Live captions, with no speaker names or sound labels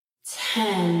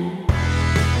10.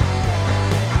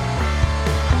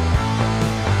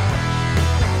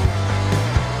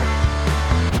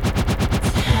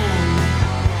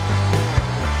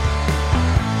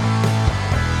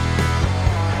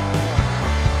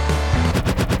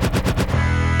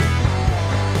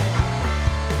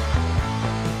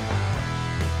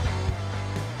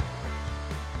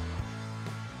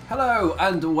 Hello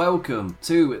and welcome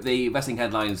to the Wrestling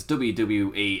Headlines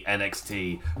WWE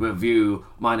NXT review.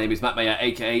 My name is Matt Mayer,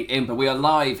 aka Imp, and we are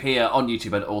live here on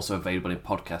YouTube and also available in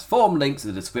podcast form. Links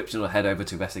in the description, or head over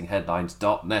to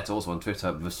WrestlingHeadlines.net, also on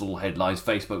Twitter, Wrestle Headlines,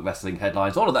 Facebook, Wrestling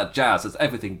Headlines, all of that jazz. That's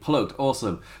everything plugged.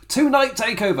 Awesome. Two-night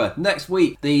takeover next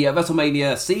week, the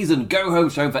WrestleMania season go-home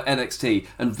show for NXT,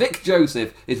 and Vic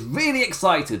Joseph is really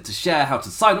excited to share how to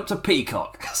sign up to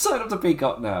Peacock. Sign up to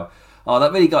Peacock now. Oh,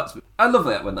 that really got me. I love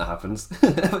that when that happens.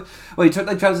 When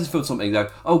they transition from something and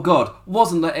go, oh God,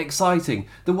 wasn't that exciting?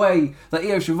 The way that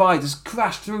Io Shirai just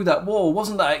crashed through that wall,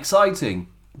 wasn't that exciting?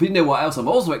 But you know what else I'm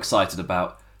also excited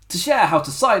about? To share how to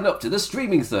sign up to the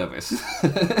streaming service.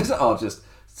 Just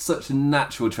such a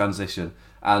natural transition.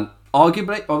 And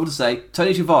arguably, I would say,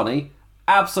 Tony Schiavone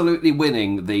absolutely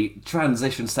winning the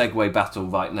transition segue battle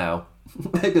right now.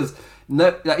 Because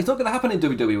no, it's not going to happen in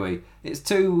WWE. It's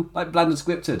too bland and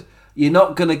scripted. You're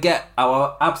not going to get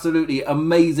our absolutely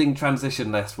amazing transition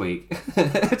next week.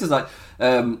 It's just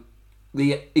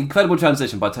the incredible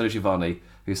transition by Tony Schiavone,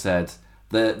 who said,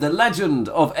 the legend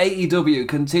of AEW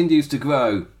continues to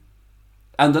grow,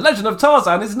 and the legend of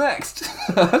Tarzan is next.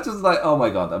 Just oh my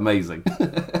God, amazing.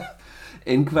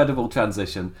 Incredible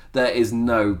transition. There is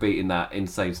no beating that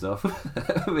insane stuff.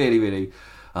 Really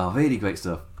great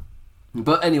stuff.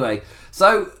 But anyway,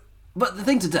 but the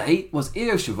thing today was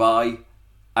Io Shirai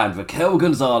and Raquel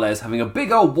Gonzalez having a big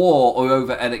old war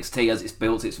over NXT as it's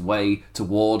built its way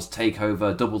towards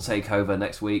TakeOver, double TakeOver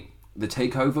next week. The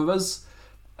TakeOverers?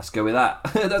 Let's go with that.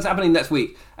 That's happening next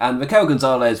week. And Raquel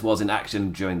Gonzalez was in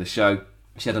action during the show.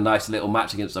 She had a nice little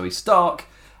match against Zoe Stark.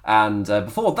 And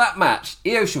before that match,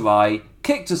 Io Shirai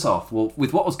kicked us off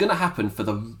with what was going to happen for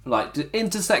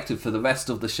intersected for the rest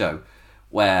of the show,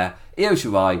 where Io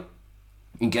Shirai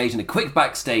engaged in a quick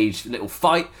backstage little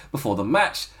fight before the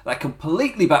match that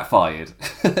completely backfired.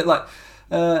 This is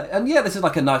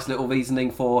a nice little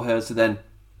reasoning for her to then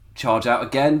charge out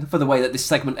again for the way that this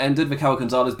segment ended. Raquel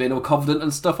Gonzalez being all confident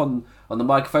and stuff on the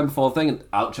microphone before the thing and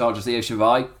outcharges Io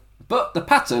Shirai. But the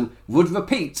pattern would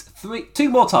repeat two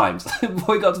more times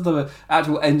before we got to the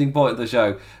actual ending point of the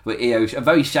show, where a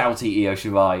very shouty Io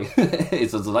Shirai is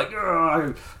sort of like,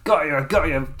 got you,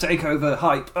 takeover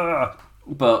hype.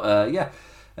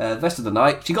 The rest of the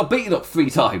night, she got beaten up 3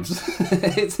 times.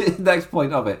 It's the next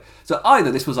point of it. So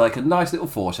either this was like a nice little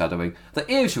foreshadowing that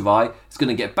Io Shirai is going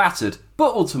to get battered,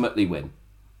 but ultimately win.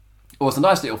 Or it's a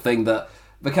nice little thing that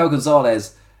Raquel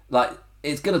Gonzalez,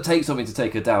 it's going to take something to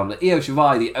take her down. That Io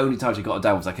Shirai, the only time she got her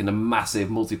down was in a massive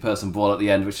multi-person brawl at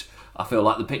the end, which I feel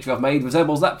like the picture I've made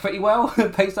resembles that pretty well.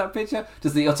 Paints that picture.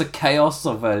 Just the utter chaos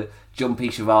of jumpy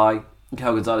Shirai,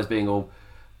 Raquel Gonzalez being all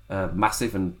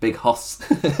massive and big hoss,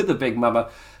 the big mama.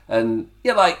 And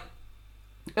in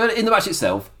the match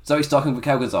itself, Zoe Stark and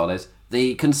Raquel Gonzalez,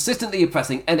 the consistently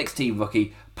impressing NXT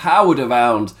rookie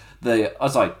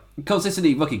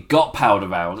consistently rookie got powered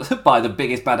around by the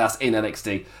biggest badass in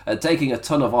NXT, taking a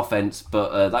ton of offense,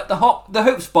 but the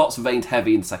hope spots rained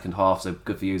heavy in the second half, so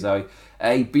good for you, Zoe.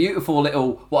 A beautiful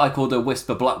little, what I called a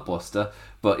whisper blockbuster,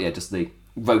 but yeah, just the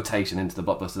rotation into the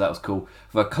blockbuster, that was cool.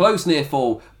 For a close near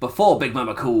fall before Big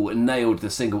Mama Cool nailed the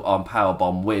single arm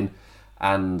powerbomb win.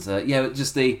 And then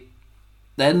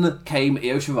came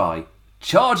Io Shirai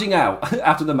charging out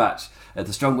after the match,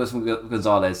 the strong words from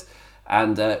Gonzalez,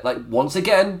 and once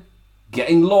again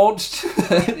getting launched.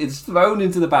 It's thrown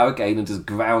into the barricade and just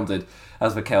grounded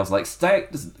as Raquel's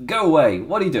just go away,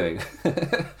 what are you doing?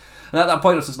 And at that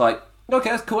point I was just okay,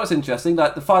 that's cool, that's interesting.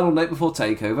 The final note before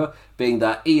TakeOver being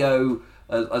that Io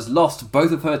has lost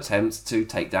both of her attempts to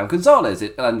take down Gonzalez,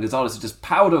 and Gonzalez has just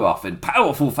powered her off in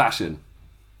powerful fashion.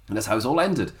 And that's how it's all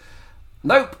ended.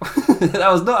 Nope, that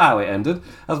was not how it ended,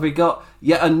 as we got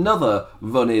yet another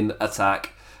run-in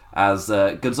attack as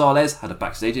Gonzalez had a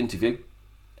backstage interview.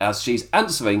 As she's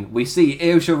answering, we see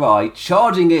Io Shirai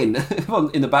charging in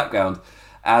in the background,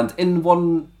 and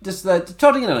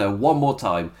charging in on her one more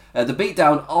time. The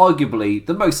beatdown, arguably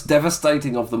the most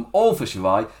devastating of them all for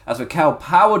Shirai, as Raquel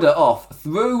powered her off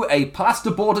through a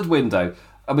plasterboarded window.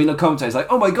 I mean, the commentator's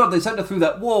oh my God, they sent her through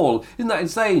that wall, isn't that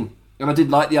insane? And I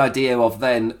did like the idea of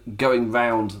then going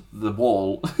round the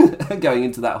wall, going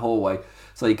into that hallway,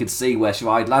 so you could see where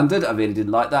Shirai landed. I really did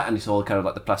like that, and you saw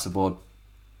the plasterboard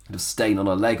stain on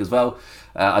her leg as well.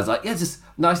 I was like, yeah, just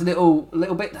nice little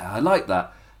bit there. I like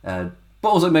that. But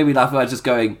also it made me laugh by just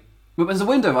going, but there's a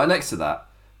window right next to that.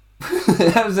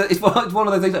 It's one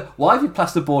of those things. Why have you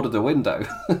plasterboarded the window?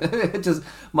 Just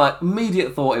my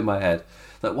immediate thought in my head.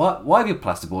 Like, why have you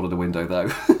plasterboarded the window though?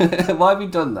 Why have you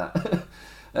done that?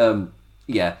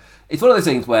 Yeah, it's one of those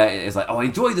things where it's like, oh, I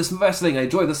enjoy this wrestling, I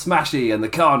enjoy the smashy and the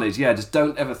carnage. Yeah, just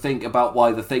don't ever think about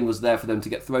why the thing was there for them to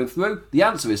get thrown through. The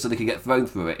answer is so they can get thrown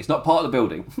through it. It's not part of the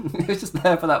building. It's just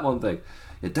there for that one thing.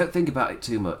 Yeah, don't think about it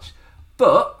too much.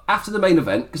 But after the main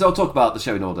event, because I'll talk about the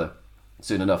show in order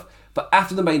soon enough. But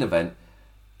after the main event,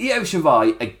 Io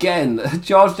Shirai again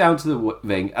charged down to the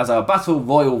ring as our Battle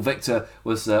Royal victor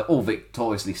was all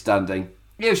victoriously standing.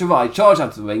 Io Shirai charged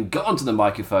down to the ring, got onto the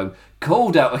microphone,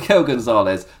 called out Raquel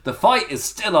Gonzalez. The fight is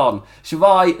still on.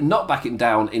 Shirai not backing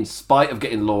down in spite of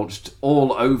getting launched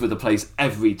all over the place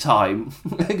every time.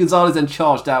 Gonzalez then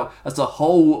charged out as the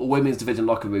whole women's division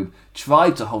locker room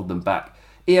tried to hold them back.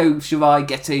 Io Shirai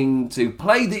getting to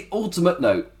play the ultimate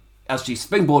note as she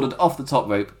springboarded off the top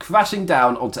rope, crashing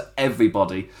down onto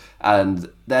everybody.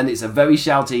 And then it's a very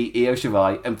shouty Io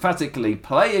Shirai emphatically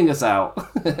playing us out.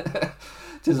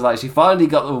 Just like she finally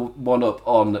got the one up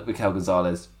on Raquel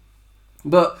Gonzalez.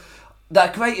 But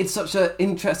that created such an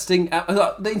interesting...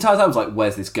 The entire time I was like,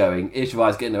 where's this going? Io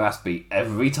Shirai's getting her ass beat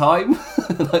every time.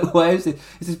 Like, where is it?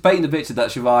 It's just painting the picture that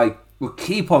Shirai will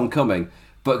keep on coming,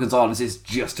 but Gonzalez is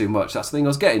just too much. That's the thing I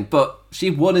was getting. But she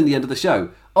won in the end of the show.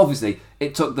 Obviously,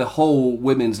 it took the whole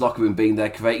women's locker room being there,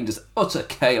 creating just utter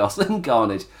chaos and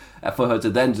carnage for her to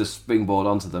then just springboard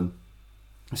onto them.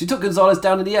 She took Gonzalez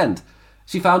down in the end.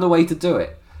 She found a way to do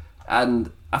it.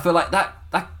 And I feel like that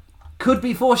could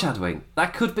be foreshadowing.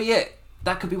 That could be it.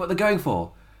 That could be what they're going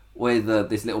for with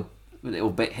this little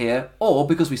bit here. Or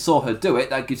because we saw her do it,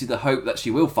 that gives you the hope that she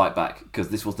will fight back, because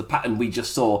this was the pattern we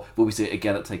just saw. Will we see it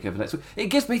again at TakeOver next week? It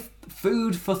gives me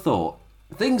food for thought.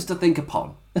 Things to think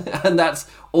upon. And that's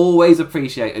always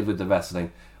appreciated with the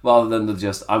wrestling. Rather than the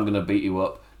just, I'm going to beat you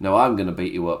up. No, I'm going to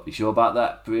beat you up. You sure about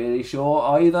that? Pretty sure,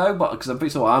 are you though? Because I'm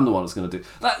pretty sure I'm the one that's going to do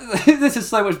that. This is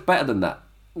so much better than that.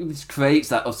 It just creates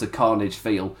that utter carnage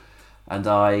feel. And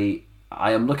I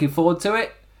am looking forward to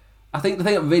it. I think the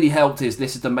thing that really helped is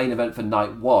this is the main event for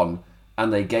night one.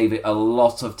 And they gave it a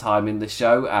lot of time in the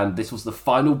show. And this was the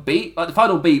final beat. Like, the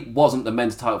final beat wasn't the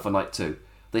men's title for night two.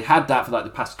 They had that for like the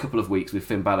past couple of weeks with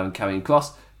Finn Balor and Karrion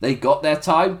Kross. They got their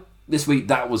time. This week,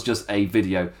 that was just a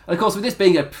video. And of course, with this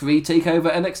being a pre-takeover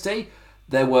NXT,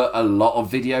 there were a lot of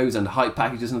videos and hype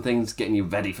packages and things getting you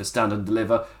ready for Stand and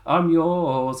Deliver. I'm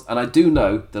yours. And I do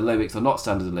know the lyrics are not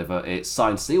Stand and Deliver. It's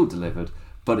Signed, Sealed, Delivered.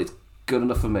 But it's good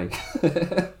enough for me.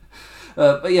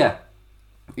 But yeah,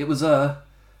 it's a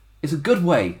good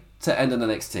way to end an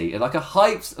NXT. Like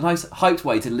a nice hyped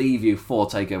way to leave you for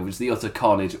TakeOver, which is the utter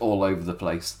carnage all over the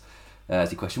place.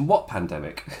 As you question, what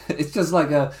pandemic? It's just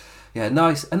like a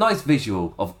nice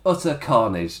visual of utter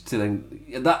carnage. To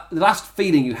then that the last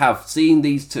feeling you have seeing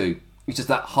these two, it's just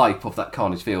that hype of that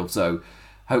carnage feel. So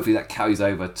hopefully that carries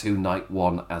over to night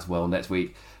one as well next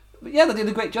week. But yeah, they did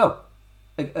a great job.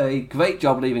 A great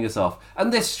job leaving us off.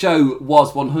 And this show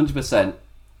was 100%.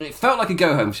 It felt like a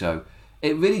go-home show.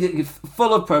 It really did,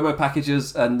 full of promo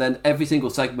packages, and then every single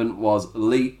segment was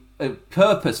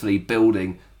purposefully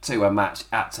building to a match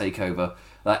at TakeOver.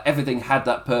 Like, everything had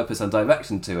that purpose and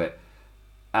direction to it,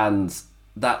 and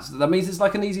that means it's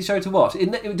like an easy show to watch.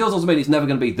 It does also mean it's never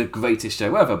going to be the greatest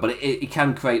show ever, but it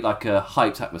can create like a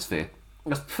hyped atmosphere.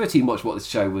 That's pretty much what this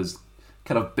show was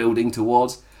kind of building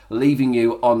towards, leaving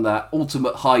you on that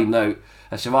ultimate high note.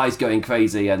 Shirai's going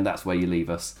crazy, and that's where you leave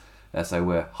us. So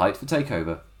we're hyped for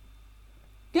TakeOver.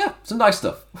 Yeah, some nice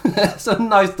stuff. Some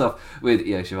nice stuff with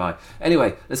Io Shirai.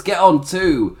 Anyway, let's get on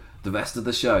to the rest of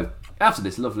the show. After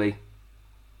this lovely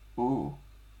hot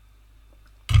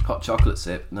chocolate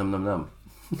sip. Num num num.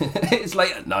 It's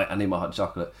late at night, I need my hot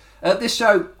chocolate. This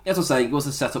show, as I was saying, it was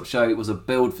a setup show. It was a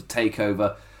build for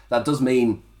TakeOver. That does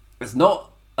mean there's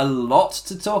not a lot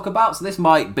to talk about, so this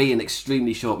might be an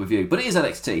extremely short review. But it is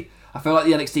NXT. I feel like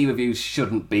the NXT reviews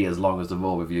shouldn't be as long as the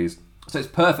Raw reviews. So it's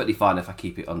perfectly fine if I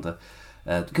keep it under.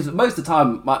 Because most of the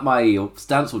time, my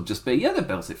stance will just be, yeah, they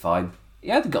built it fine.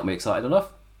 Yeah, they got me excited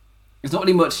enough. There's not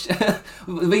really much... The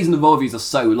reason the Raw reviews are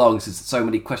so long is so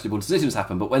many questionable decisions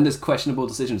happen, but when those questionable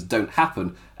decisions don't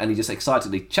happen, and you just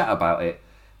excitedly chat about it,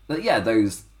 then yeah,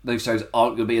 those shows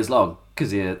aren't going to be as long,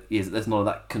 because there's none of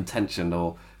that contention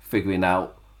or figuring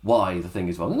out why the thing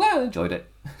is wrong. And I enjoyed it.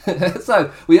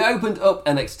 So, we opened up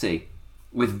NXT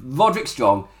with Roderick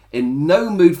Strong in no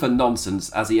mood for nonsense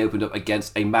as he opened up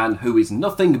against a man who is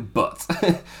nothing but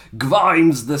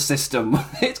Grimes the System.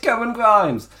 It's Cameron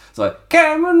Grimes. So,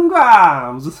 Cameron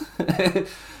Grimes.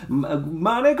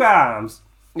 Money Grimes.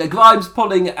 Grimes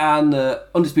pulling an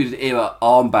Undisputed Era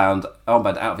armband out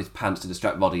of his pants to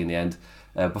distract Roddy in the end.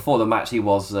 Before the match, he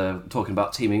was talking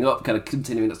about teaming up, kind of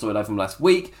continuing that storyline from last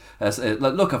week.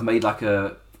 Look, I've made like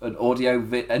an audio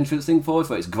entrance thing for it,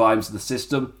 where it's Grimes the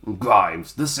System,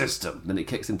 Grimes the System. Then it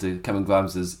kicks into Cameron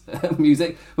Grimes'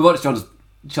 music. But Roderick Strong just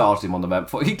charged him on the ramp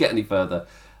before he could get any further.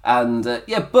 And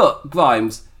but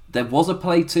Grimes, there was a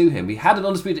play to him. He had an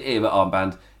Undisputed Era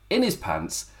armband in his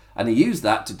pants, and he used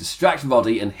that to distract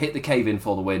Roddy and hit the cave-in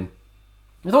for the win.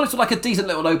 I thought it was like a decent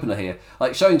little opener here,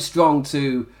 like showing Strong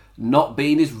to not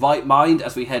be in his right mind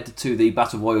as we head to the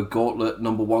Battle Royal Gauntlet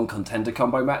 #1 contender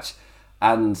combo match.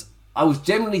 And I was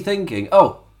genuinely thinking,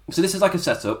 so this is like a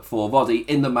setup for Roddy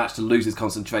in the match to lose his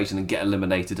concentration and get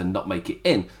eliminated and not make it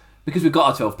in. Because we've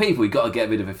got our 12 people, we've got to get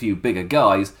rid of a few bigger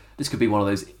guys. This could be one of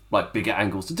those like bigger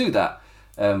angles to do that.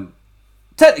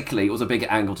 Technically, it was a bigger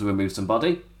angle to remove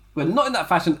somebody. We're not in that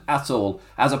fashion at all,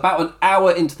 as about an hour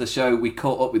into the show, we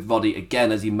caught up with Roddy again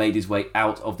as he made his way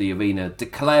out of the arena,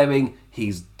 declaring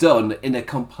he's done in a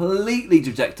completely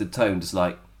dejected tone, just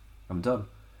like, I'm done.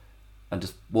 And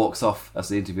just walks off as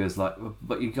the interviewer's like,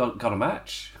 but you got a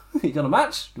match? You got a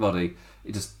match, Roddy?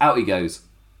 Out he goes.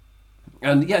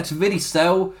 And yeah, to really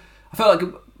sell, I felt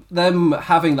like them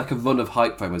having like a run of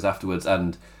hype promos afterwards,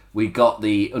 and we got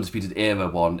the Undisputed Era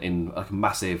one in like a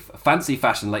massive, fancy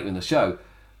fashion later in the show.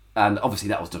 And obviously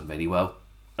that was done really well.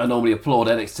 I normally applaud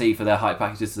NXT for their hype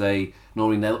packages. They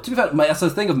normally nail it. To be fair, that's the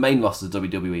thing of main rosters of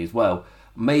WWE as well.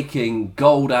 Making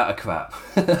gold out of crap.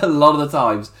 A lot of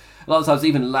times,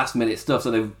 even last minute stuff.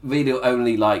 So they've really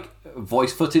only like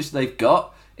voice footage they've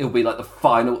got. It'll be like the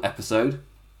final episode.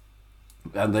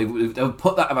 And they'll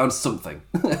put that around something.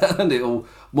 And it'll,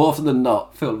 more often than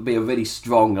not, be a really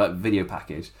strong like video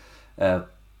package. But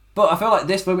I feel like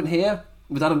this moment here,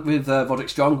 with Roderick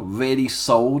Strong, really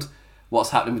sold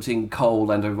what's happening between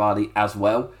Cole and O'Reilly as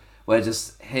well, where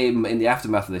just him in the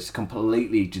aftermath of this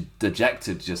completely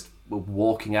dejected, just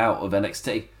walking out of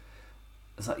NXT.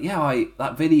 It's like,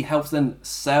 that really helps then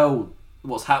sell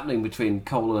what's happening between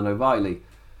Cole and O'Reilly.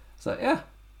 So yeah,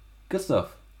 good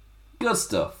stuff.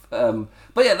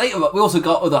 But yeah, later we also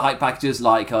got other hype packages,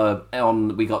 like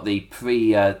we got the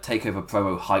pre-takeover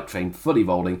promo hype train fully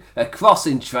rolling, Cross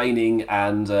in training,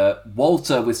 and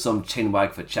Walter with some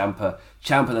chinwag for Ciampa.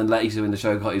 Ciampa then later in the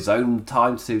show got his own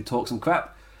time to talk some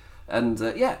crap. And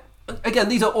again,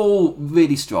 these are all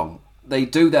really strong. They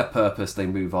do their purpose, they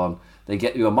move on. They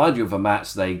remind you of a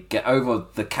match, they get over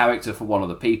the character for one of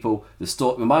the people,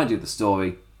 remind you of the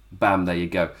story, bam, there you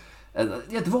go.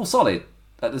 They're all solid.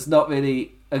 There's not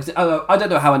really... I don't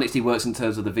know how NXT works in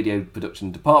terms of the video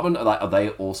production department. Are they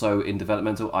also in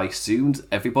developmental? I assumed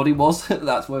everybody was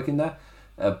that's working there.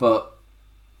 But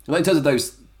in terms of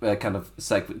those kind of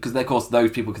segments, because of course those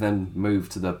people can then move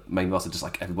to the main roster just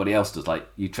like everybody else does. Like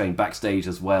you train backstage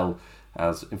as well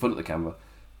as in front of the camera.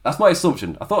 That's my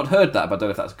assumption. I thought I'd heard that, but I don't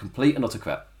know if that's complete and utter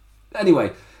crap.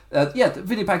 Anyway, the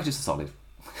video packages are solid.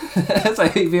 So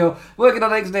if you're working on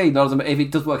NXT, if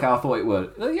it does work how I thought it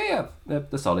would,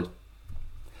 they're solid.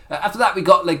 After that, we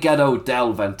got Legado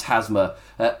del Fantasma.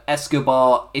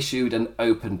 Escobar issued an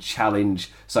open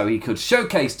challenge so he could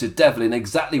showcase to Devlin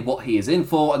exactly what he is in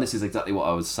for, and this is exactly what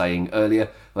I was saying earlier.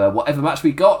 Whatever match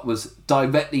we got was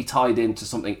directly tied into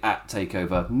something at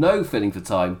TakeOver. No filling for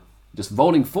time, just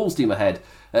rolling full steam ahead.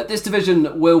 This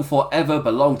division will forever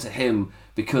belong to him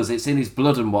because it's in his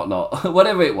blood and whatnot.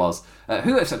 Whatever it was.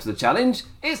 Who accepted the challenge?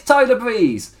 It's Tyler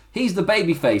Breeze. He's the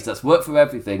babyface that's worked for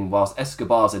everything, whilst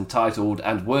Escobar's entitled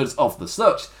and words of the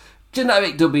such.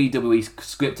 Generic WWE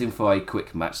scripting for a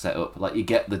quick match setup. Like, you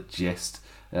get the gist.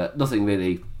 Nothing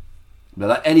really...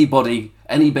 Like any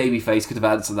babyface could have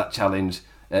answered that challenge.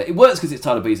 It works because it's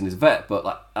Tyler Breeze and his vet, but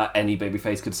like any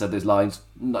babyface could have said those lines.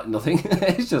 Nothing.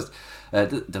 It's just...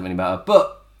 doesn't really matter.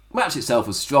 But... match itself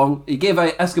was strong. He gave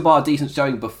Escobar a decent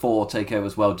showing before TakeOver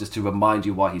as well, just to remind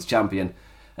you why he's champion.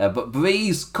 But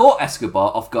Breeze caught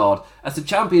Escobar off guard as the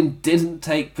champion didn't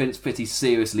take Prince Pretty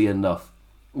seriously enough.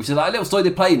 Which is like a little story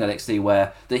they play in NXT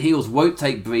where the heels won't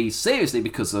take Breeze seriously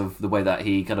because of the way that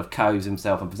he kind of carries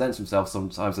himself and presents himself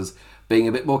sometimes as being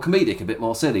a bit more comedic, a bit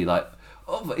more silly. Like,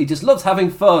 he just loves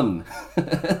having fun.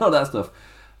 All that stuff.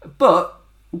 But...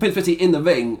 Prince Pretty in the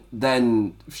ring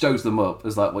then shows them up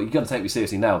as like, well, you've got to take me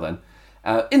seriously now then.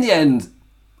 In the end,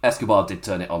 Escobar did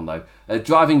turn it on though,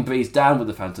 driving Breeze down with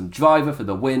the Phantom Driver for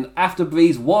the win after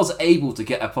Breeze was able to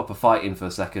get a proper fight in for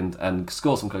a second and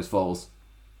score some close falls.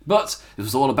 But it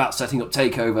was all about setting up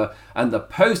TakeOver, and the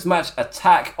post-match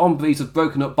attack on Breeze was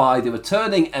broken up by the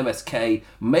returning MSK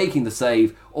making the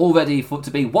save, all ready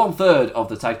to be 1/3 of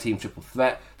the tag team triple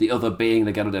threat, the other being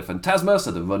Legado del Fantasma,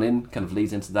 so the run-in kind of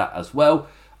leads into that as well.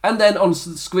 And then on the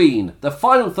screen, the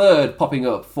final third popping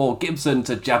up for Gibson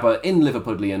to jabber in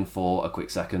Liverpudlian for a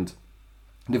quick second,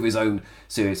 with his own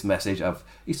serious message of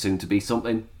he's soon to be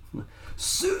something.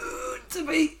 Soon to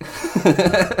be.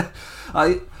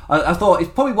 I thought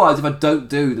it's probably wise if I don't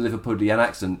do the Liverpudlian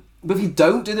accent. But if you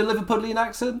don't do the Liverpudlian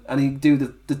accent and you do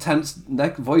the tense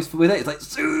neck voice with it, it's like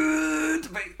soon to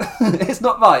be. It's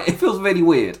not right. It feels really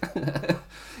weird.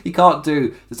 You can't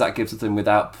do the Zach Gibson thing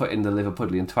without putting the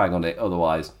Liverpudlian twang on it.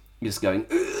 Otherwise, you're just going.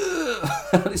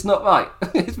 It's not right.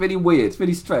 It's really weird. It's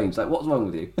really strange. Like, what's wrong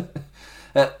with you?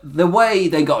 The way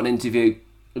they got an interview,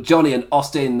 Johnny and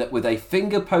Austin with a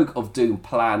finger poke of doom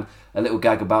plan, a little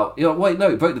gag about, wait,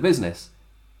 no, it broke the business.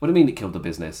 What do you mean it killed the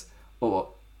business? Or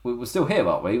we're still here,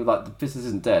 aren't we? Like, the business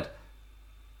isn't dead.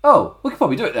 Oh, we could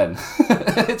probably do it then.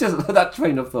 It's just that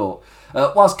train of thought.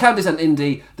 Whilst Candice and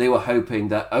Indy, they were hoping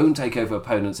their own takeover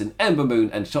opponents in Ember Moon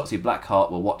and Shotzi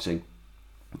Blackheart were watching.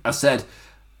 As said,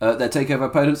 their takeover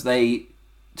opponents,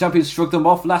 champions shrugged them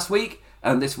off last week,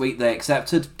 and this week they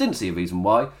accepted. Didn't see a reason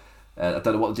why. I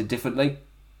don't know what they did differently.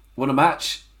 Won a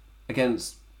match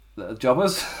against the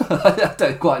Jobbers. I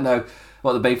don't quite know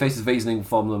what the Bayface's reasoning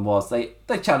from them was. They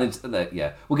challenged.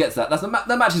 We'll get to that.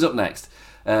 That match is up next.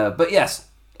 But yes,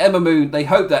 Ember Moon. They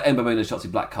hope that Ember Moon and Shotzi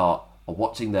Blackheart are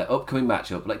watching their upcoming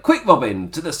matchup. Like, quick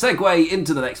Robin to the segue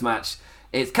into the next match.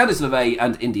 It's Candice LeRae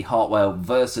and Indy Hartwell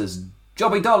versus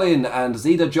Jobby Dolin and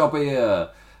Zeta Jobbier.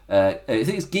 I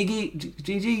think it's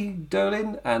Gigi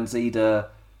Dolin and Zeta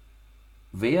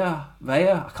Vea. I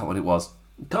can't remember what it was.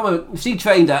 She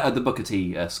trained at the Booker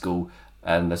T school,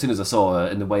 and as soon as I saw her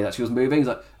in the way that she was moving, I was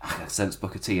like, I can sense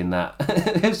Booker T in that.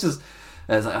 It's just,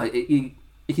 it's like, you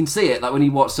can see it, like when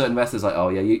you watch certain wrestlers, like, oh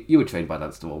yeah, you were trained by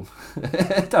Lance Storm.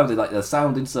 It sounded like the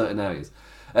sound in certain areas.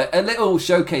 A little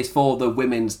showcase for the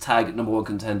women's tag #1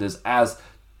 contenders as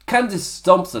Candice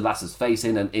stomps the lass's face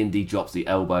in and Indy drops the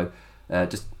elbow.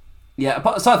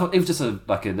 Aside from it was just a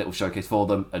little showcase for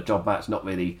them, a job match, not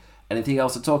really anything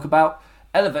else to talk about.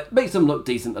 Elevate makes them look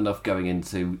decent enough going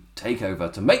into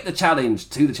TakeOver to make the challenge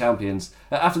to the champions.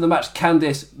 After the match,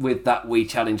 Candice with that wee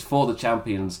challenge for the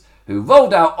champions, who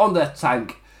rolled out on their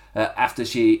tank after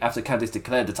Candice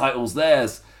declared the titles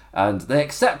theirs, and they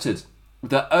accepted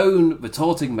their own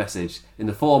retorting message in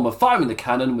the form of firing the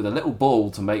cannon with a little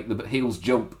ball to make the heels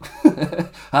jump.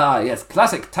 Yes,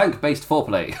 classic tank-based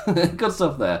foreplay. Good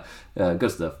stuff there.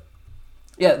 Good stuff.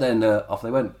 Yeah, then off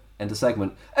they went. End of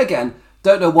segment. Again,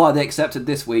 don't know why they accepted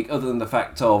this week, other than the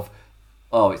fact of,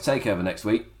 it's TakeOver next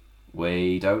week.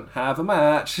 We don't have a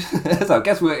match. So I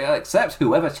guess we'll accept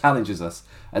whoever challenges us.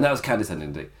 And that was Candice and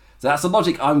Indy. So that's the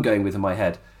logic I'm going with in my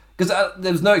head. Because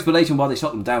there was no explanation why they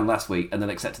shot them down last week and then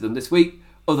accepted them this week,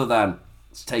 other than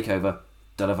it's TakeOver,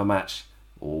 don't have a match.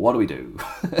 What do we do?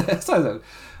 That's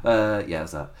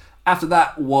that. After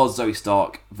that was Zoe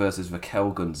Stark versus Raquel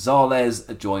Gonzalez,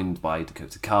 joined by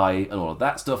Dakota Kai and all of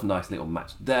that stuff. Nice little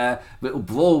match there. Little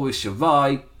brawl with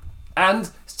Shirai.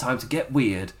 And it's time to get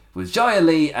weird with Xia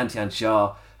Li and Tian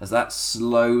Sha as that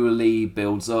slowly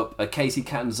builds up. Casey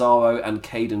Catanzaro and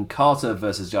Kaden Carter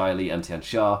versus Xia Li and Tian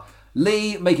Sha.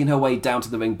 Li making her way down to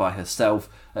the ring by herself.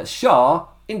 Sha,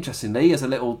 interestingly, as a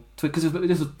little twist, because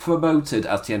this was promoted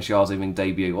as Tian Sha's ring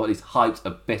debut, or at least hyped a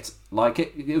bit like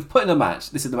it. It was put in a match.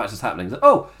 This is the match that's happening. It's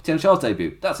like, Tian Sha's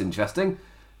debut. That's interesting.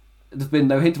 There's been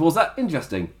no hint towards that.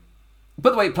 Interesting.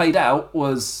 But the way it played out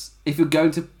was, if you're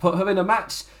going to put her in a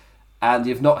match and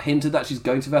you've not hinted that she's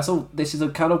going to wrestle, this is a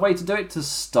kind of way to do it, to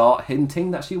start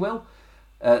hinting that she will.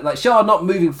 Sha not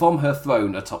moving from her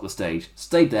throne atop the stage,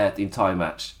 stayed there the entire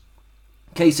match.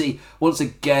 Casey once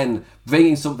again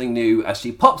bringing something new as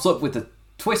she pops up with the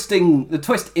twist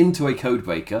into a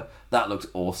codebreaker. That looks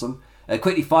awesome.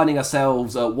 Quickly finding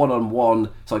herself one-on-one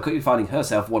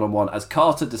as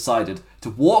Carter decided to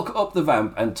walk up the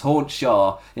ramp and taunt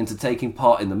Sha into taking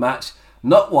part in the match.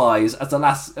 Not wise, as the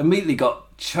lass immediately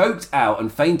got choked out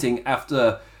and fainting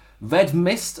after red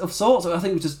mist of sorts. I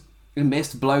think it was just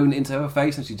mist blown into her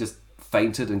face and she just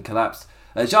fainted and collapsed.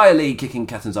 Xia Li kicking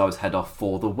Catanzaro's head off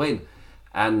for the win.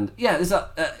 And yeah, there's a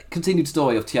continued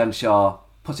story of Tian Sha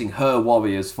putting her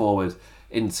warriors forward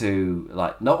into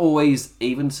not always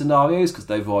even scenarios, because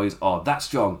those warriors are that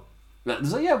strong.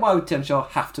 So yeah, why would Tian Sha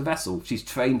have to wrestle? She's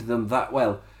trained them that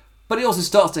well. But it also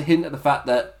starts to hint at the fact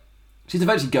that she's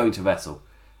eventually going to wrestle,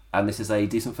 and this is a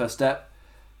decent first step,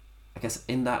 I guess,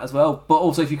 in that as well. But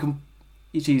also, if you can,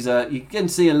 you can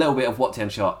see a little bit of what Tian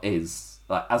Sha is.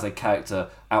 like as a character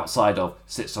outside of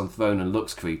sits on throne and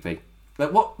looks creepy.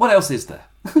 But what else is there?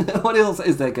 What else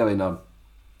is there going on?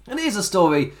 And it is a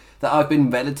story that I've been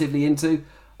relatively into.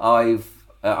 I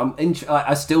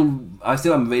still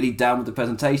am really down with the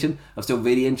presentation. I'm still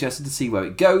really interested to see where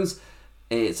it goes.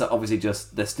 It's obviously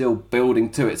just they're still building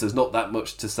to it, so there's not that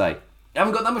much to say. I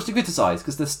haven't got that much to criticise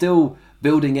because they're still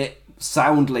building it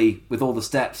soundly with all the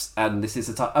steps. And this is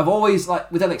the time I've always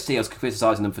like with NXT. I was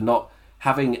criticising them for not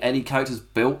having any characters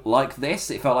built like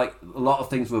this. It felt like a lot of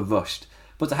things were rushed.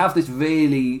 But to have this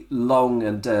really long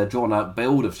and drawn out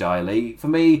build of Xia Li, for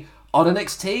me on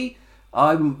NXT,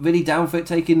 I'm really down for it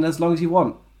taking as long as you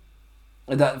want.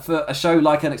 And that for a show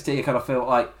like NXT, I kind of feel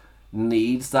like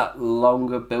needs that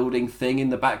longer building thing in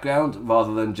the background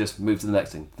rather than just move to the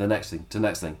next thing, the next thing, to the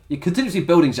next thing. You're continuously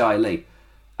building Xia Li,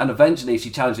 and eventually, if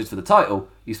she challenges for the title,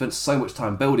 you spent so much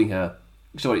time building her.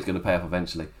 Surely it's going to pay off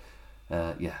eventually.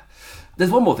 Yeah.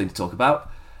 There's one more thing to talk about.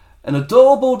 An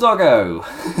adorable doggo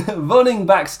running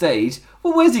backstage.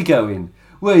 Well, where's he going?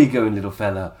 Where are you going, little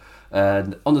fella?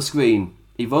 And on the screen,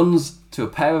 he runs to a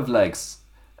pair of legs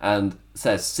and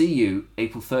says, "See you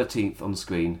April 13th" on the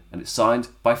screen, and it's signed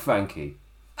by Frankie.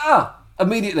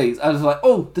 Immediately, I was like,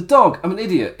 oh, the dog, I'm an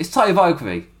idiot. It's Taya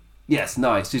Valkyrie. Yes,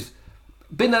 nice. She's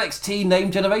been NXT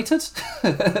name generated,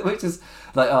 which is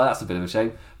like, oh, that's a bit of a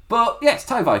shame. But yes,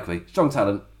 Taya Valkyrie, strong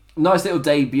talent. Nice little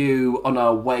debut on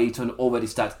our way to an already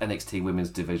stacked NXT women's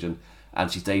division. And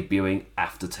she's debuting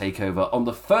after TakeOver on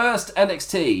the first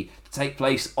NXT to take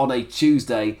place on a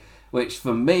Tuesday, which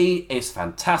for me is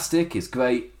fantastic, is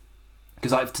great.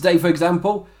 Because like today, for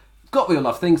example, got real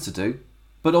life things to do,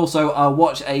 but also I'll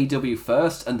watch AEW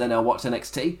first and then I'll watch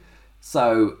NXT.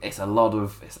 So it's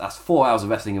that's 4 hours of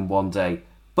wrestling in one day.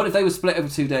 But if they were split over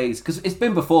 2 days, because it's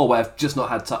been before where I've just not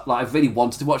had time, like I've really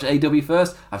wanted to watch AEW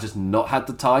first, I've just not had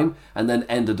the time, and then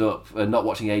ended up not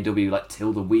watching AEW like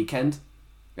till the weekend.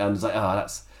 And it's like,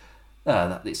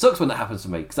 it sucks when that happens to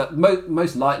me, because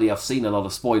most likely I've seen a lot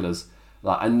of spoilers.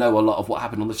 Like I know a lot of what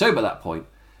happened on the show by that point.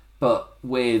 But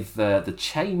with the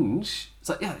change, it's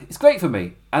like, yeah, it's great for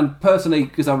me. And personally,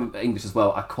 because I'm English as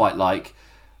well, I quite like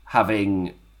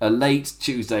having a late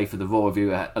Tuesday for the Raw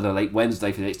review and a late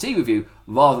Wednesday for the NXT review,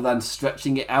 rather than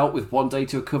stretching it out with one day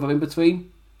to a cover in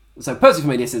between. So personally for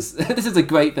me, this is a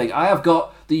great thing. I have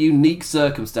got the unique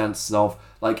circumstance of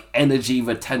like energy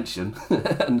retention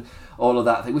and all of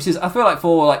that thing, which is, I feel like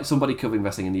for like somebody covering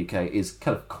wrestling in the UK is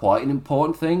kind of quite an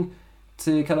important thing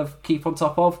to kind of keep on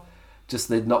top of. Just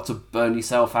not to burn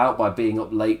yourself out by being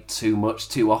up late too much,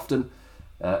 too often.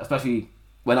 Especially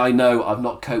when I know I've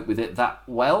not coped with it that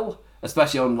well.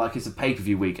 Especially on, like, it's a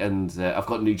pay-per-view week, and I've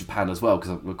got New Japan as well, because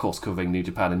I'm, of course, covering New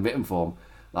Japan in written form.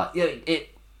 Like, yeah, it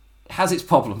has its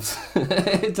problems.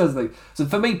 It does things. So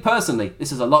for me, personally,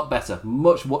 this is a lot better.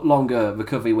 Much longer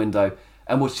recovery window,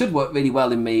 and what should work really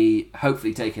well in me,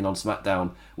 hopefully taking on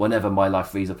SmackDown whenever my life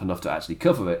frees up enough to actually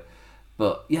cover it.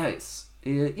 But, yeah,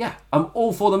 I'm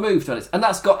all for the move to it. And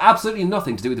that's got absolutely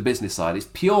nothing to do with the business side. It's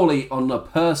purely on a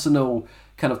personal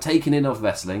kind of taking in of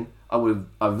wrestling. I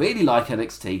really like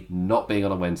NXT not being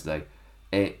on a Wednesday.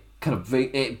 It kind of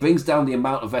it brings down the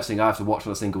amount of wrestling I have to watch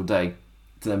on a single day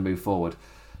to then move forward.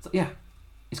 So yeah,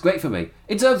 it's great for me.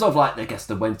 In terms of like, I guess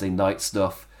the Wednesday night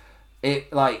stuff,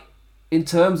 it like in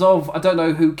terms of, I don't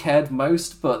know who cared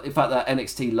most, but the fact that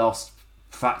NXT lost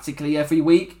practically every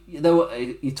week,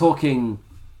 you're talking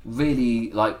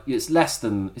really like it's less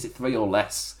than, is it 3 or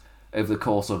less over the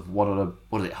course of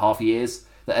half years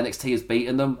that NXT has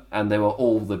beaten them, and they were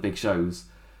all the big shows.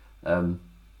 I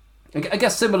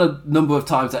guess similar number of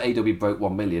times that AEW broke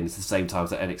 1 million is the same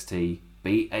times that NXT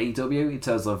beat AEW in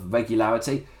terms of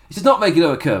regularity. It's just not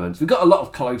regular occurrence. We've got a lot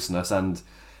of closeness, and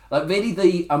like really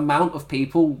the amount of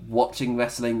people watching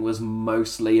wrestling was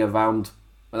mostly around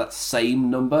that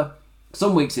same number.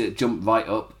 Some weeks it jumped right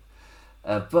up,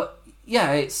 but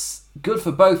yeah, it's good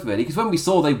for both really, because when we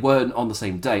saw they weren't on the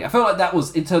same day, I feel like that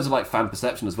was, in terms of like fan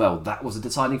perception as well, that was a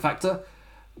deciding factor.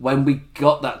 When we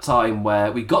got that time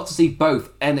where we got to see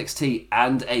both NXT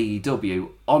and AEW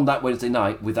on that Wednesday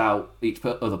night without each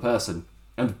other person,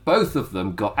 and both of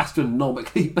them got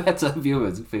astronomically better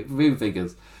viewing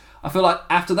figures. I feel like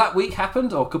after that week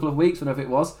happened, or a couple of weeks, whenever it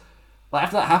was, like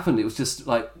after that happened, it was just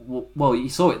like, well, you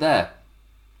saw it there.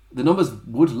 The numbers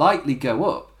would likely go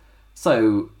up.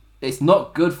 So it's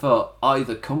not good for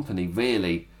either company,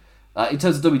 really. In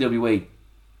terms of WWE,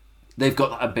 they've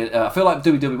got a bit. I feel like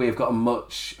WWE have got a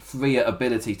much freer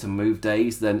ability to move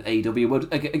days than AEW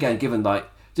would. Again, given like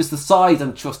just the size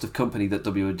and trust of company that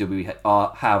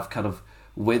WWE have, kind of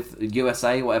with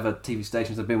USA, whatever TV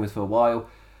stations they've been with for a while.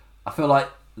 I feel like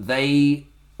they,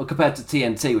 compared to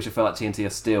TNT, which I feel like TNT are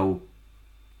still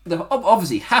they're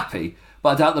obviously happy, but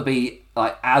I doubt they'll be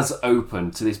like as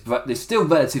open to this still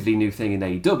relatively new thing in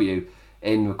AEW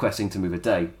in requesting to move a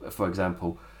day, for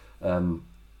example.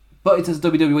 But in terms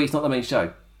of WWE, it's not the main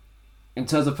show. In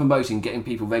terms of promotion, getting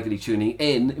people regularly tuning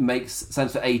in, it makes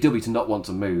sense for AEW to not want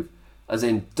to move. As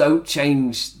in, don't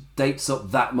change dates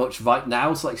up that much right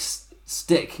now. It's like,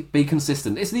 be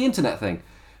consistent. It's the internet thing,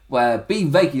 where be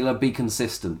regular, be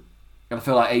consistent. And I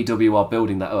feel like AEW are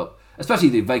building that up. Especially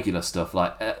the regular stuff,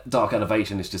 like Dark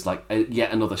Elevation is just like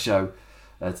yet another show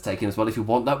to take in as well. If you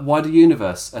want that wider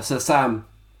universe. So Sam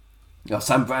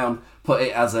Brown put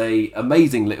it as a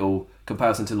amazing little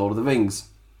comparison to Lord of the Rings.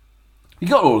 You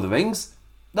got Lord of the Rings,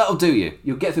 that'll do you.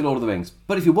 You'll get through Lord of the Rings.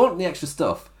 But if you want the extra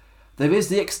stuff, there is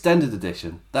the extended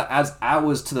edition that adds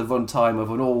hours to the runtime of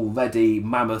an already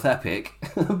mammoth epic.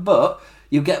 But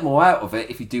you'll get more out of it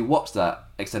if you do watch that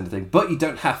extended thing. But you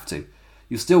don't have to.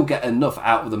 You'll still get enough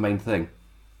out of the main thing.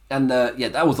 And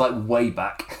that was like way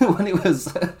back when it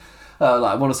was,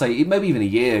 I want to say maybe even a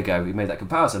year ago he made that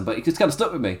comparison, but it just kind of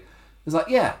stuck with me. It's like,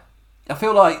 yeah, I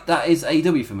feel like that is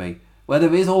AEW for me, where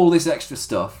there is all this extra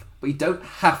stuff, but you don't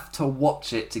have to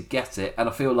watch it to get it. And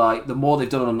I feel like the more they've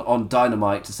done on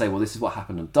Dynamite to say, well, this is what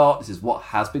happened on Dark, this is what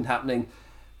has been happening,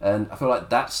 and I feel like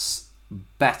that's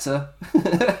better.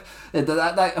 I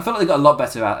feel like they got a lot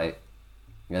better at it.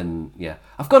 And yeah,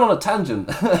 I've gone on a tangent.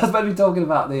 I was meant to be talking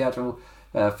about the actual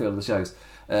feel of the shows.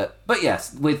 But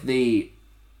yes, with the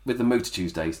move to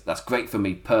Tuesdays, that's great for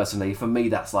me personally. For me,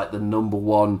 that's like the number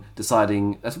one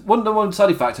deciding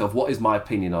factor of what is my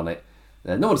opinion on it.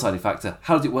 Number one deciding factor,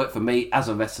 how does it work for me as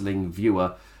a wrestling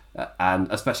viewer?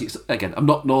 And especially, again, I'm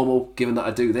not normal given that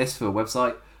I do this for a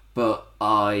website, but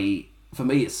for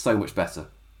me, it's so much better.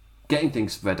 Getting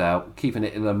things spread out, keeping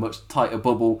it in a much tighter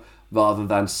bubble rather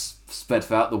than spread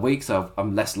throughout the week, so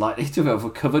I'm less likely to have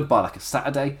recovered by like a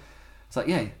Saturday. It's like,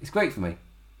 yeah, it's great for me.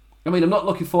 I mean, I'm not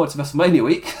looking forward to WrestleMania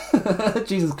week.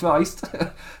 Jesus Christ.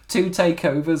 2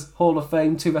 takeovers, Hall of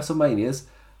Fame, 2 WrestleManias.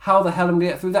 How the hell am I going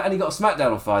to get through that? And you got a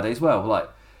SmackDown on Friday as well. Like,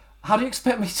 how do you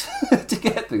expect me to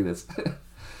get through this?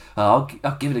 I'll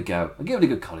give it a go. I'll give it a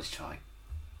good college try.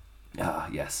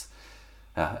 Yes.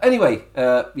 Anyway,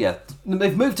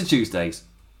 they've moved to Tuesdays,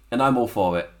 and I'm all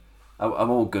for it. I'm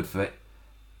all good for it.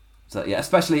 So yeah,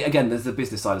 especially, again, there's the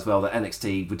business side as well, that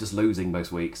NXT were just losing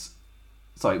most weeks.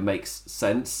 So it makes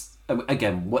sense. And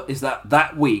again, what is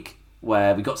that week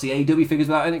where we got to see AEW figures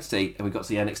without NXT, and we got to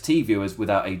see NXT viewers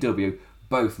without AEW,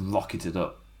 both rocketed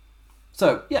up.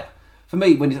 So yeah, for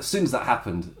me, as soon as that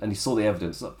happened, and you saw the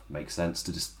evidence, it makes sense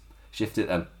to just shift it,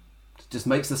 and it just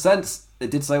makes the sense. It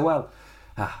did so well.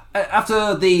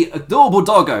 After the adorable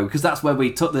doggo, because that's where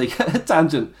we took the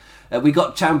tangent, we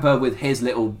got Ciampa with his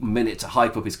little minute to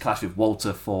hype up his clash with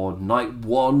Walter for night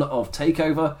 1 of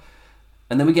TakeOver.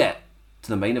 And then we get to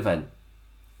the main event.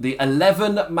 The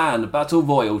 11-man Battle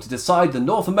Royal to decide the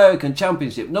North American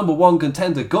Championship #1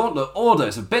 contender gauntlet order.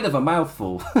 It's a bit of a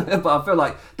mouthful, but I feel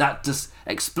like that just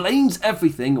explains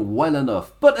everything well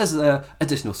enough. But as an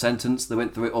additional sentence, they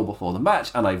went through it all before the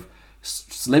match, and I've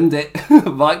slimmed it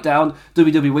right down.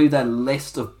 WWE, their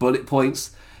list of bullet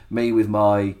points. Me with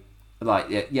my...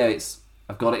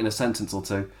 I've got it in a sentence or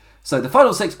two. So the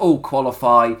final 6 all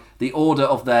qualify. The order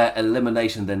of their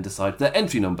elimination then decides their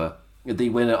entry number. The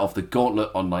winner of the gauntlet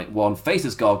on night 1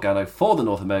 faces Gargano for the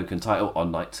North American title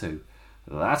on night 2.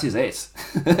 That is it.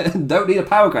 Don't need a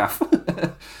paragraph.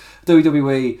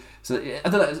 WWE. So I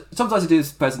don't know. Sometimes they do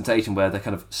this presentation where they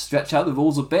kind of stretch out the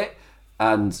rules a bit,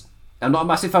 and I'm not a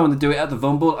massive fan when they do it at the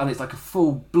Rumble, and it's like a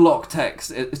full block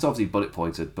text. It's obviously bullet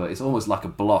pointed, but it's almost like a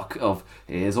block of,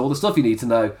 here's all the stuff you need to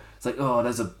know. It's like, oh,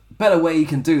 there's a better way you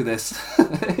can do this.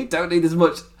 You don't need as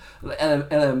much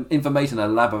information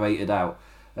elaborated out.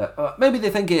 Maybe they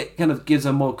think it kind of gives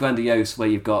a more grandiose, where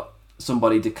you've got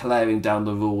somebody declaring down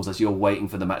the rules as you're waiting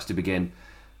for the match to begin.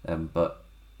 But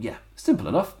yeah, simple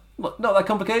enough. Not that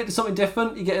complicated. It's something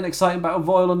different. You get an exciting battle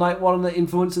royal on night 1 and it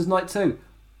influences night 2.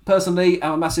 Personally,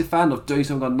 I'm a massive fan of doing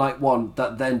something on night 1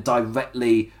 that then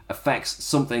directly affects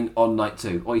something on night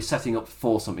 2, or you're setting up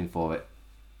for something for it.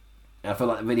 And I feel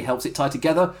like it really helps it tie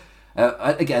together.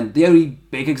 Again, the only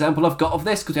big example I've got of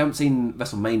this, because we haven't seen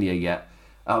WrestleMania yet,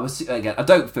 I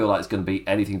don't feel like it's going to be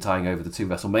anything tying over the 2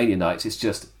 WrestleMania nights. It's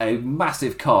just a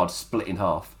massive card split in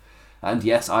half. And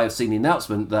yes, I have seen the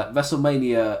announcement that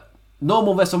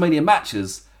normal WrestleMania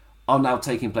matches are now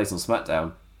taking place on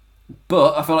SmackDown.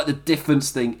 But I feel like the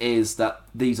difference thing is that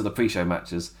these are the pre-show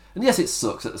matches. And yes, it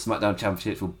sucks that the SmackDown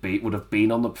Championships would have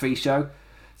been on the pre-show.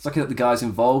 It's looking at the guys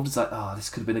involved. It's like, this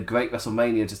could have been a great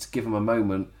WrestleMania just to give them a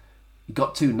moment. You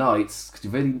got 2 nights. Could you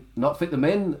really not fit them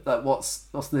in? Like, what's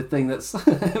the thing that's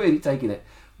really taking it?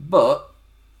 But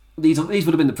these would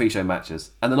have been the pre-show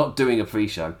matches, and they're not doing a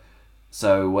pre-show.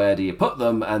 So where do you put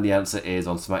them? And the answer is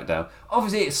on SmackDown.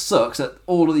 Obviously, it sucks that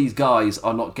all of these guys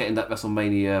are not getting that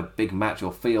WrestleMania big match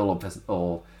or feel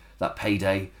or that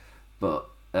payday, but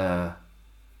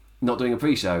not doing a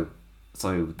pre-show.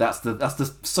 So that's the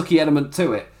sucky element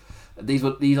to it.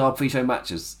 These are pre-show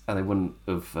matches, and they wouldn't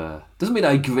have. Doesn't mean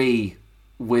I agree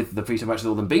with the pre-show matches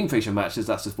or them being pre-show matches.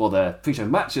 That's just they're pre-show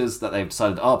matches that they've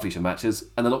decided are pre-show matches,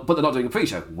 and they're not doing a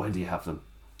pre-show. When do you have them?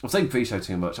 I'm saying pre-show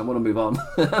too much. I want to move on.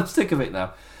 I'm sick of it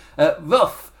now.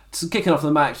 Ruff kicking off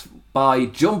the match by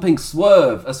jumping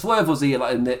Swerve. Swerve was the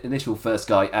initial first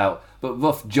guy out, but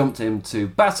Ruff jumped him to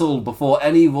battle before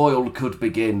any Royal could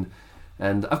begin.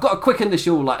 And I've got a quick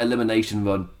initial elimination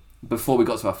run before we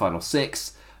got to our final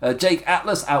 6. Jake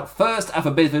Atlas out first after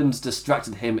Bivens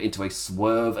distracted him into a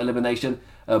Swerve elimination,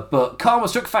 but Karma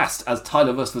struck fast as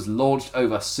Tyler Rust was launched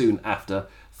over soon after.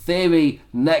 Theory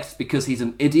next because he's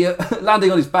an idiot,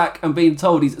 landing on his back and being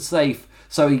told he's safe,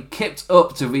 so he kipped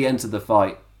up to re-enter the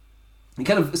fight. He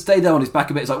kind of stayed there on his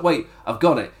back a bit. It's like, wait, I've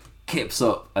got it. Kips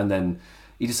up, and then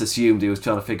he just assumed he was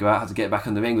trying to figure out how to get back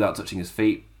in the ring without touching his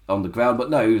feet on the ground, but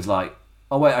no, he was like,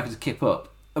 oh wait, I can just kip up.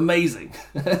 Amazing.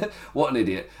 What an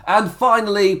idiot. And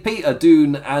finally, Peter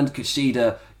Dunne and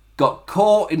Kushida got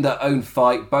caught in their own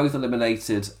fight, both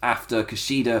eliminated after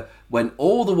Kushida went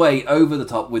all the way over the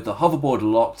top with the hoverboard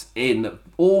locked in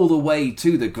all the way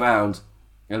to the ground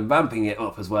and ramping it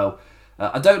up as well.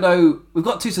 I don't know, we've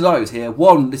got 2 scenarios here.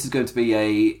 One, this is going to be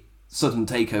a sudden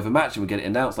takeover match and we get it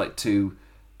announced like 2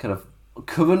 kind of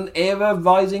current era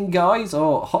rising guys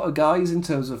or hotter guys in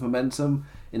terms of momentum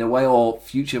in a way, or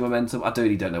future momentum. I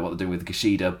really don't know what they're doing with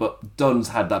Kushida, but Dunn's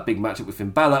had that big matchup with Finn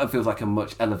Balor and feels like a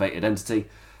much elevated entity.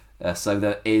 So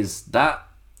there is that.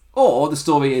 Or the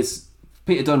story is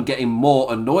Peter Dunne getting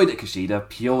more annoyed at Kushida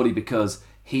purely because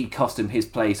he cost him his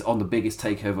place on the biggest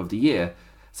takeover of the year,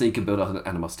 so he can build up an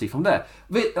animosity from there.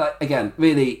 Again,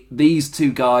 really, these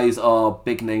 2 guys are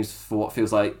big names for what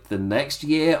feels like the next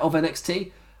year of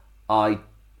NXT. I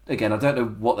don't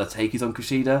know what their take is on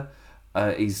Kushida.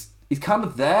 He's kind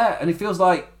of there, and it feels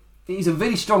like he's a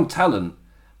really strong talent,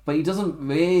 but he doesn't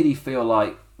really feel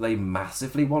like they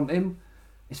massively want him.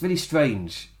 It's really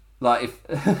strange. Like,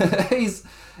 if he's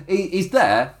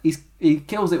there, he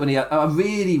kills it when I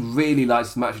really, really liked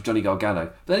his match with Johnny Gargano,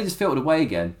 but then he just filtered away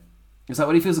again. It's like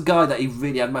when he feels a guy that he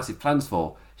really had massive plans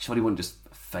for, surely he wouldn't just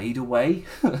fade away.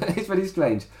 It's really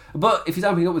strange. But if he's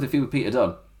amping up with a feud with Peter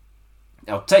Dunne,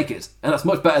 I'll take it, and that's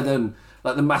much better than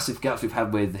like the massive gaps we've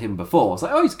had with him before. It's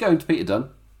like, oh, he's going to Peter Dunne.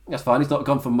 That's fine. He's not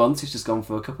gone for months. He's just gone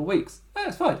for a couple of weeks.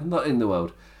 It's fine. Not in the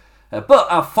world. But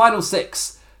our final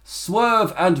 6.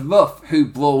 Swerve and Ruff, who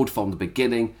brawled from the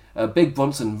beginning. Big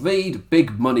Bronson Reed,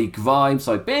 Big Money Grimes,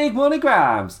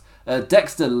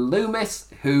 Dexter Loomis,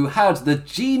 who had the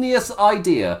genius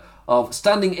idea of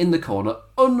standing in the corner,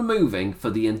 unmoving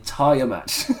for the entire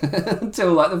match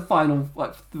until like the final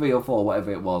 3 or 4,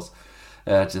 whatever it was.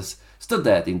 Just stood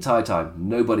there the entire time.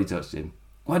 Nobody touched him.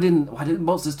 Why didn't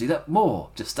monsters do that more?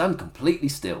 Just stand completely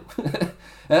still.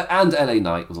 And LA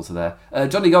Knight was also there.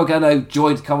 Johnny Gargano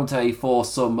joined commentary for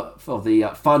some of the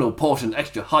final portion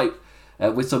extra hype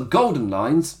with some golden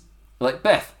lines like,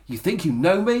 Beth, you think you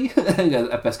know me?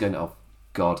 Beth's going, oh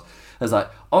God. I was like,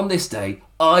 on this day,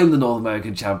 I'm the North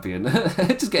American champion.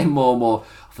 Just getting more and more,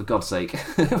 for God's sake.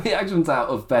 Reactions out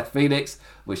of Beth Phoenix,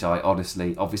 which I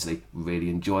obviously really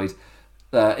enjoyed.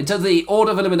 In terms of the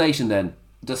order of elimination then,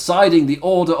 deciding the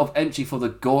order of entry for the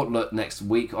Gauntlet next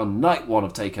week on night 1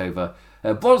 of TakeOver.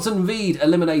 Bronson Reed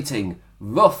eliminating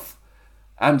Ruff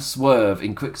and Swerve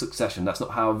in quick succession. That's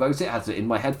not how I wrote it. I had it in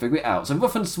my head, figure it out. So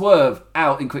Ruff and Swerve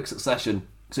out in quick succession.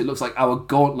 So it looks like our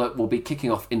Gauntlet will be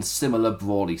kicking off in similar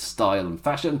brawly style and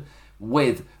fashion,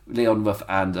 with Leon Ruff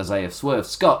and Isaiah Swerve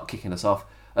Scott kicking us off.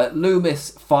 Loomis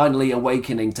finally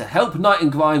awakening to help Knight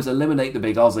and Grimes eliminate the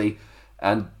Big Aussie.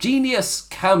 And Genius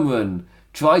Cameron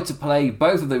tried to play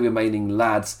both of the remaining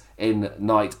lads in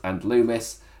Knight and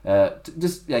Loomis.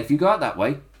 If you go out that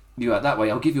way,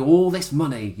 I'll give you all this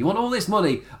money. You want all this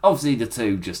money? Obviously, the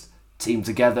 2 just teamed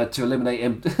together to eliminate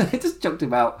him. Just chucked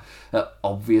him out,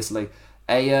 obviously.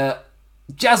 A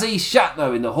Jazzy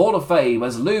Shatner in the Hall of Fame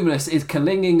as Loomis is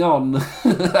clinging on.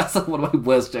 That's one of my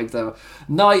worst jokes ever.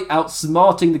 Knight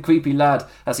outsmarting the creepy lad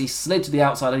as he slid to the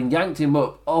outside and yanked him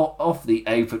up off the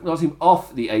apron. Knocked him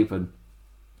off the apron.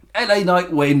 LA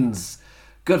Knight wins.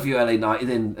 Good for you, LA Knight. And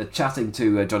then chatting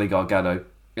to Johnny Gargano.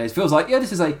 It feels like,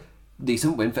 this is a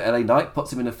decent win for LA Knight.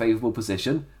 Puts him in a favourable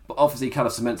position. But obviously kind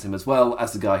of cements him as well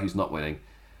as the guy who's not winning.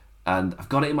 And I've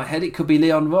got it in my head. It could be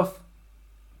Leon Ruff.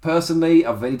 Personally,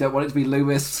 I really don't want it to be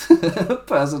Loomis.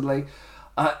 Personally,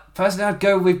 I'd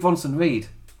go with Bronson Reed.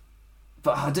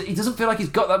 but he doesn't feel like he's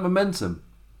got that momentum,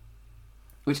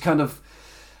 which kind of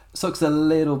sucks a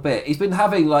little bit. He's been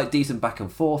having like decent back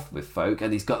and forth with folk,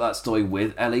 and he's got that story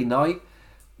with LA Knight.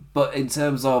 But in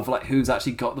terms of like who's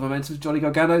actually got the momentum, Johnny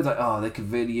Gargano, it's like, they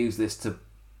could really use this to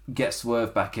get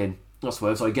Swerve back in. Not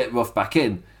Swerve, sorry, get Ruff back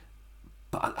in.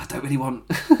 But I don't really want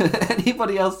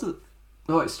anybody else to...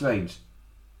 Oh, it's strange.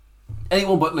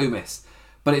 Anyone but Loomis.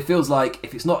 But it feels like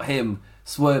if it's not him,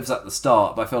 Swerve's at the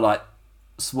start. But I feel like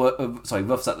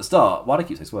Ruff's at the start. Why do I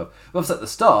keep saying Swerve? Ruff's at the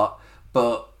start,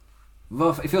 but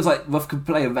it feels like Ruff can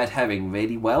play a red herring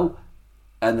really well,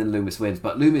 and then Loomis wins.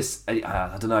 But Loomis,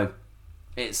 I don't know.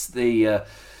 It's the...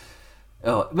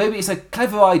 maybe it's a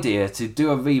clever idea to do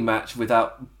a rematch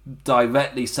without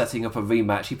directly setting up a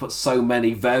rematch. He puts so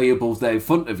many variables there in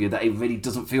front of you that it really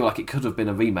doesn't feel like it could have been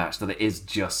a rematch, that it is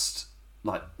just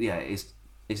like, it's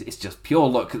just pure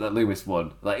luck that Loomis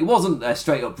won. Like, it wasn't a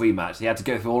straight up rematch. He had to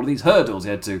go through all of these hurdles. He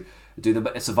had to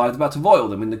survive the Battle Royal,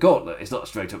 then win the Gauntlet. It's not a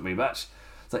straight up rematch.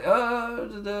 It's like,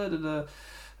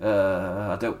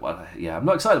 I don't want. Yeah, I'm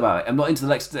not excited about it. I'm not into the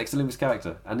next Loomis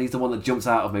character, and he's the one that jumps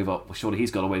out of me. Well, surely he's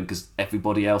got to win because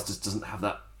everybody else just doesn't have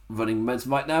that running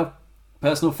momentum right now.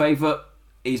 Personal favourite,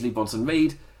 easily Bronson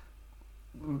Reed.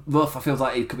 Ruff, I feel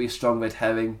like it could be a strong red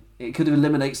herring. It could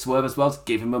eliminate Swerve as well to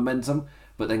give him momentum,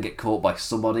 but then get caught by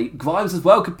somebody. Grimes as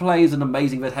well could play as an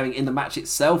amazing red herring in the match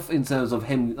itself in terms of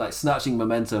him like snatching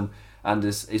momentum and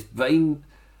his brain.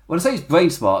 When I say his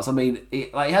brain smarts, I mean he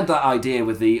had that idea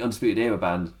with the Undisputed Era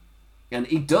band, and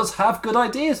he does have good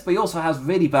ideas, but he also has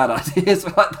really bad ideas for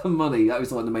like the money. That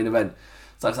was like the main event.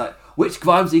 So it's like, which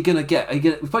Grimes are you gonna get?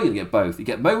 We're probably gonna get both. You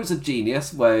get moments of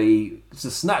genius where he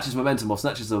just snatches momentum or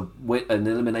snatches an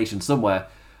elimination somewhere,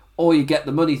 or you get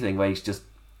the money thing where he's just,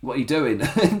 what are you doing?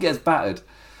 and gets battered.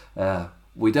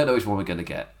 We don't know which one we're gonna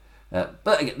get,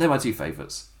 but again, they're my two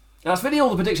favourites. That's really all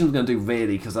the predictions we're gonna do,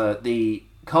 really, because the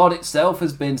card itself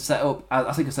has been set up,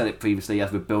 I think I said it previously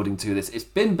as we're building to this, it's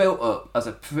been built up as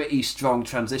a pretty strong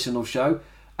transitional show,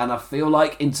 and I feel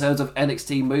like in terms of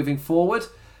NXT moving forward,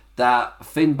 that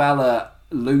Finn Balor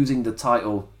losing the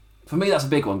title, for me that's a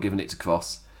big one, giving it to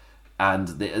Cross, and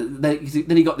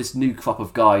then he got this new crop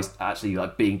of guys actually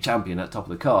like being champion at the top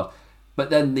of the card, but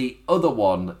then the other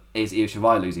one is Io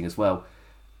Shirai losing as well,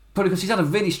 probably because she's had a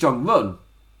really strong run.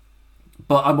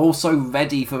 But I'm also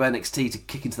ready for NXT to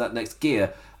kick into that next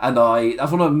gear. And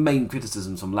that's one of my main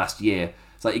criticisms from last year.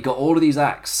 It's like you got all of these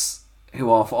acts who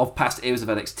are of past eras of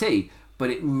NXT, but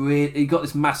it got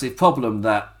this massive problem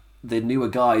that the newer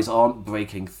guys aren't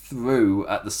breaking through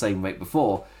at the same rate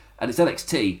before. And it's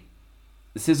NXT.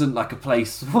 This isn't like a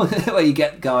place where you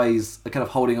get guys kind of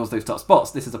holding on to those top spots.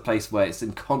 This is a place where it's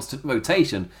in constant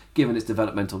rotation, given its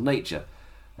developmental nature.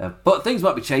 But things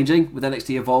might be changing with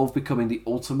NXT Evolve becoming the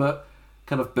ultimate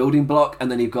kind of building block, and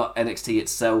then you've got NXT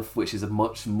itself, which is a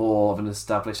much more of an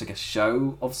established, I guess,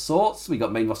 show of sorts. We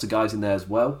got main roster guys in there as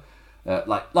well,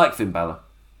 like Finn Balor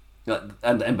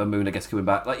and Ember Moon, I guess, coming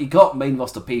back. Like, you got main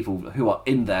roster people who are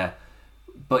in there,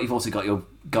 but you've also got your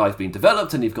guys being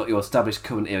developed, and you've got your established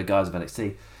current era guys of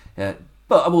NXT.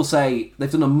 But I will say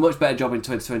they've done a much better job in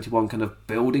 2021, kind of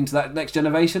building to that next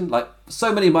generation. Like,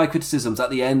 so many of my criticisms at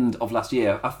the end of last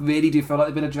year, I really do feel like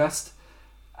they've been addressed.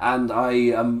 And I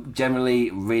am generally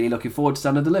really looking forward to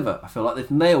Stand and Deliver. I feel like they've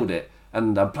nailed it.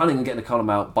 And I'm planning on getting a column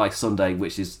out by Sunday,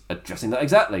 which is addressing that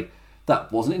exactly.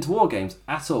 That wasn't into War Games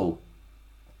at all.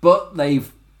 But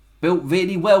they've built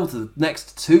really well to the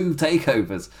next two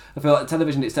takeovers. I feel like the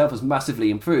television itself has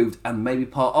massively improved, and maybe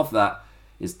part of that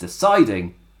is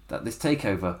deciding that this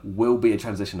takeover will be a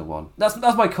transitional one. That's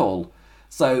my call.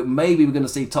 So maybe we're going to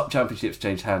see top championships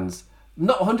change hands.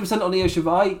 Not 100% on Io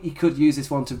Shirai. You could use this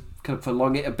one to kind of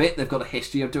prolong it a bit. They've got a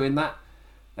history of doing that.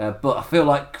 But I feel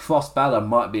like Cross Balor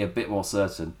might be a bit more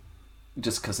certain,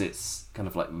 just because it's kind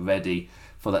of like ready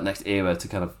for that next era to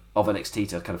kind of NXT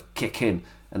to kind of kick in.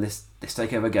 And this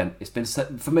takeover again, it's been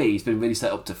set, for me, it's been really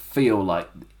set up to feel like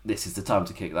this is the time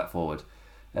to kick that forward.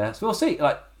 So we'll see.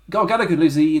 Like, Gargano could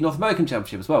lose the North American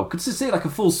Championship as well. Could see like a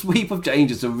full sweep of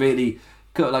changes to really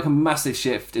like a massive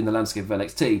shift in the landscape of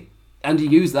NXT. And you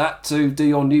use that to do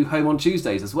your new home on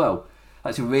Tuesdays as well.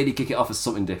 Like, to really kick it off as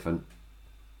something different.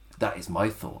 That is my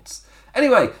thoughts.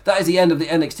 Anyway, that is the end of the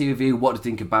NXT review. What do you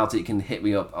think about it? You can hit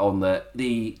me up on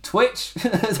the Twitch.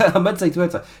 I meant to say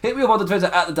Twitter. Hit me up on the Twitter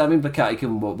at the Damn Implicat. You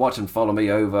can watch and follow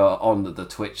me over on the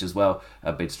Twitch as well.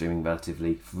 I've been streaming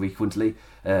relatively frequently.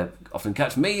 Often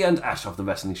catch me and Ash of the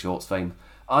Wrestling Shorts fame.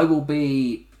 I will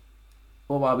be...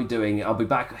 What will I be doing? I'll be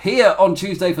back here on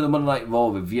Tuesday for the Monday Night Raw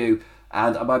review.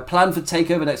 And my plan for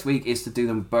TakeOver next week is to do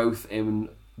them both in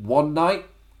one night,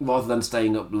 rather than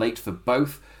staying up late for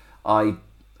both. I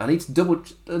I need to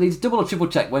double or triple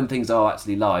check when things are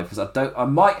actually live, because I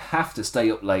might have to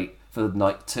stay up late for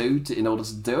night 2 in order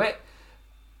to do it.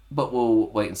 But we'll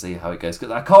wait and see how it goes,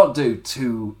 because I can't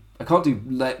do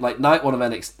like night 1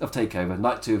 of Takeover,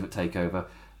 night 2 of Takeover,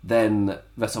 then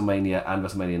WrestleMania and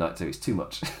WrestleMania night 2. It's too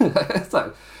much.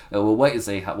 So we'll wait and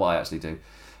see what I actually do.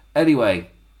 Anyway,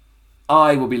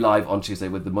 I will be live on Tuesday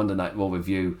with the Monday Night Raw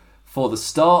review for the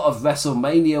start of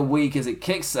WrestleMania week as it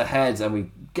kicks ahead and we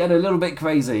get a little bit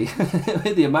crazy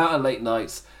with the amount of late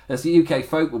nights. As the UK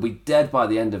folk will be dead by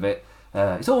the end of it.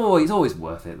 It's always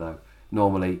worth it though.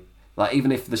 Normally, like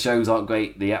even if the shows aren't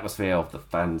great, the atmosphere of the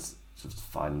fans is just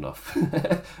fine enough.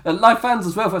 And live fans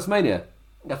as well for WrestleMania.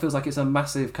 That feels like it's a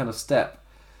massive kind of step.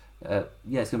 It's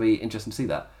going to be interesting to see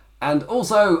that. And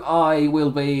also, I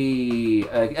will be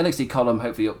NXT column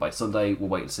hopefully up by Sunday. We'll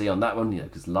wait and see on that one,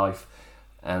 because life.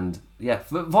 And yeah,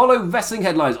 follow Wrestling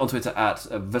Headlines on Twitter at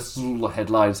Wrestle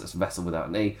Headlines. That's Wrestle without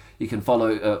an E. You can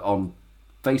follow on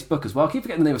Facebook as well. I keep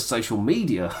forgetting the name of social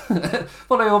media.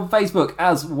 Follow on Facebook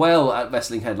as well at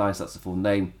Wrestling Headlines. That's the full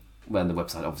name. When the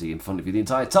website obviously in front of you the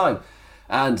entire time.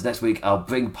 And next week I'll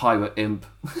bring Pirate Imp.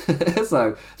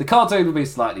 So the cartoon will be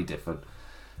slightly different.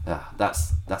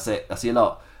 That's it. That's your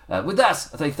lot. With that,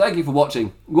 I say thank you for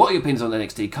watching. What are your opinions on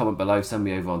NXT? Comment below, send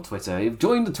me over on Twitter. If you've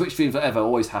joined the Twitch stream forever,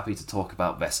 always happy to talk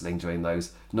about wrestling during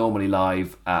those. Normally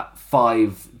live at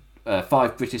 5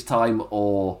 British time,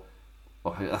 or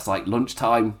that's like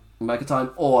lunchtime American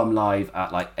time, or I'm live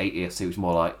at like 8 EST, which is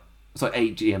more like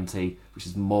 8 GMT, which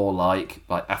is more like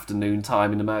afternoon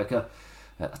time in America.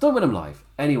 That's not when I'm live.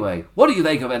 Anyway, what do you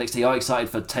think of NXT? Are you excited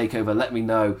for TakeOver? Let me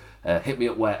know. Hit me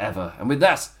up wherever. And with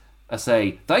that, I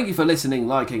say thank you for listening,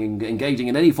 liking, and engaging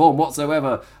in any form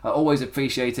whatsoever. I always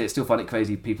appreciate it. Still find it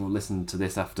crazy people listen to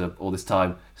this after all this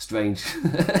time. Strange.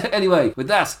 Anyway, with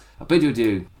that, I bid you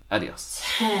adieu. Adios.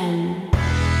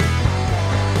 10